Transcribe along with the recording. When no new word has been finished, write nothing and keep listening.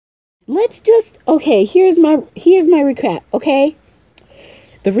let's just, okay, here's my recap, okay?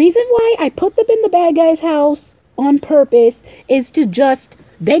 The reason why I put them in the bad guy's house on purpose is to just,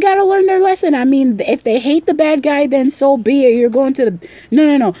 they gotta learn their lesson. I mean, if they hate the bad guy, then so be it. You're going to the,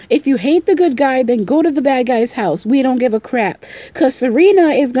 no. If you hate the good guy, then go to the bad guy's house. We don't give a crap. Because Serena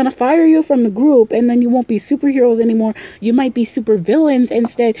is gonna fire you from the group, and then you won't be superheroes anymore. You might be super villains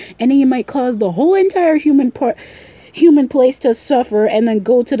instead, and then you might cause the whole entire human place to suffer, and then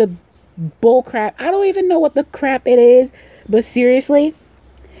go to the bull crap. I don't even know what the crap it is, but seriously,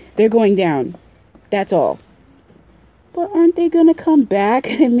 they're going down. That's all. But aren't they gonna come back?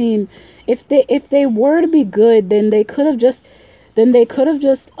 I mean, if they were to be good, then they could have just told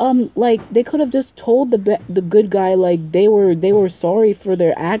the good guy, like, they were sorry for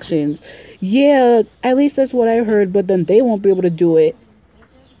their actions. Yeah, at least that's what I heard, but then they won't be able to do it.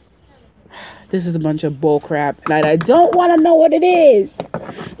 This is a bunch of bull crap, and I don't want to know what it is.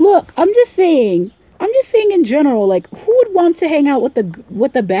 Look, I'm just saying in general, like, who would want to hang out with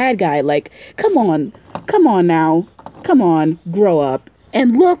the bad guy? Like, come on now. Come on, grow up.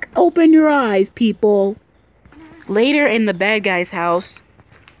 And look, open your eyes, people. Later in the bad guy's house.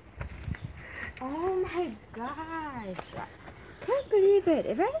 Oh my gosh. Can't believe it.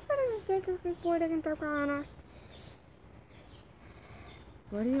 If anybody was thinking before they can talk on us.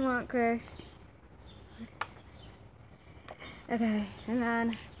 What do you want, Chris? Okay, hang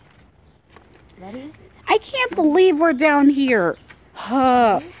on. Ready? I can't believe we're down here.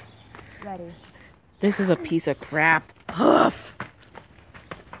 Huff. Ready. This is a piece of crap. Huff.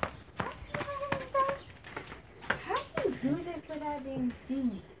 How do you do this without being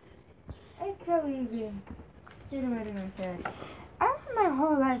seen? It's so easy. Here's what I'm going to say. I went my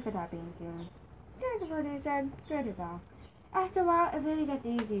whole life without being seen. Here's what I said. Good as all. After a while, it really gets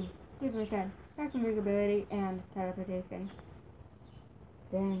easy. 2%. That's invisibility and teleportation.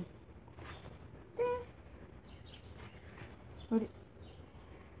 Dang. What?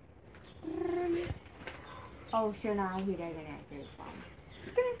 Oh, sure, now he doesn't answer his phone.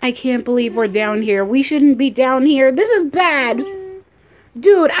 I can't believe we're down here. We shouldn't be down here. This is bad.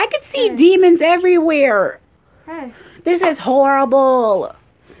 Dude, I could see demons everywhere. Hey. This is horrible.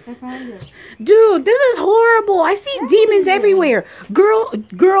 Dude, this is horrible. I see demons everywhere. Girl,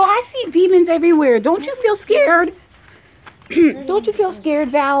 I see demons everywhere. Don't you feel scared? Don't you feel scared,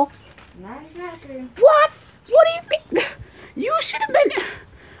 Val? Not exactly. What? What do you mean? You should have been...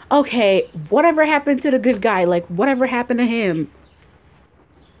 Okay, whatever happened to the good guy? Like, whatever happened to him?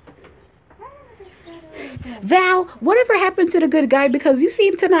 Val, whatever happened to the good guy? Because you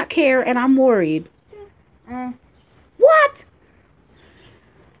seem to not care, and I'm worried. What?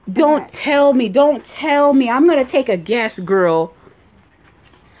 Don't tell me. Don't tell me. I'm going to take a guess, girl.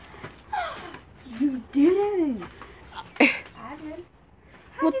 You didn't. I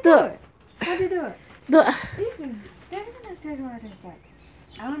did. How'd you do it? Listen, there's gonna say what I said.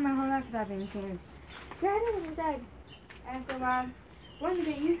 I went my whole life without being seen. Daddy was dead. After a while, once you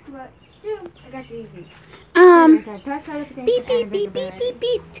get used to it, I got the easy. Beep, beep, beep, beep, beep,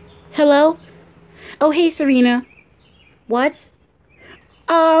 beep. Hello? Oh, hey, Serena. What?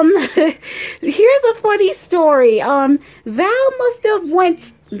 Here's a funny story. Val must have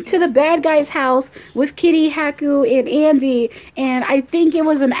went to the bad guy's house with Kitty, Haku, and Andy, and I think it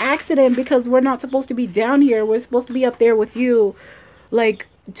was an accident because we're not supposed to be down here. We're supposed to be up there with you, like,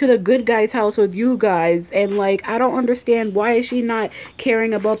 to the good guy's house with you guys, and, like, I don't understand why is she not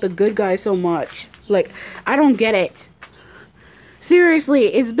caring about the good guy so much. Like, I don't get it.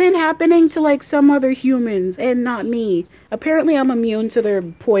 Seriously, it's been happening to, like, some other humans and not me. Apparently, I'm immune to their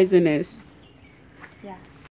poisonous.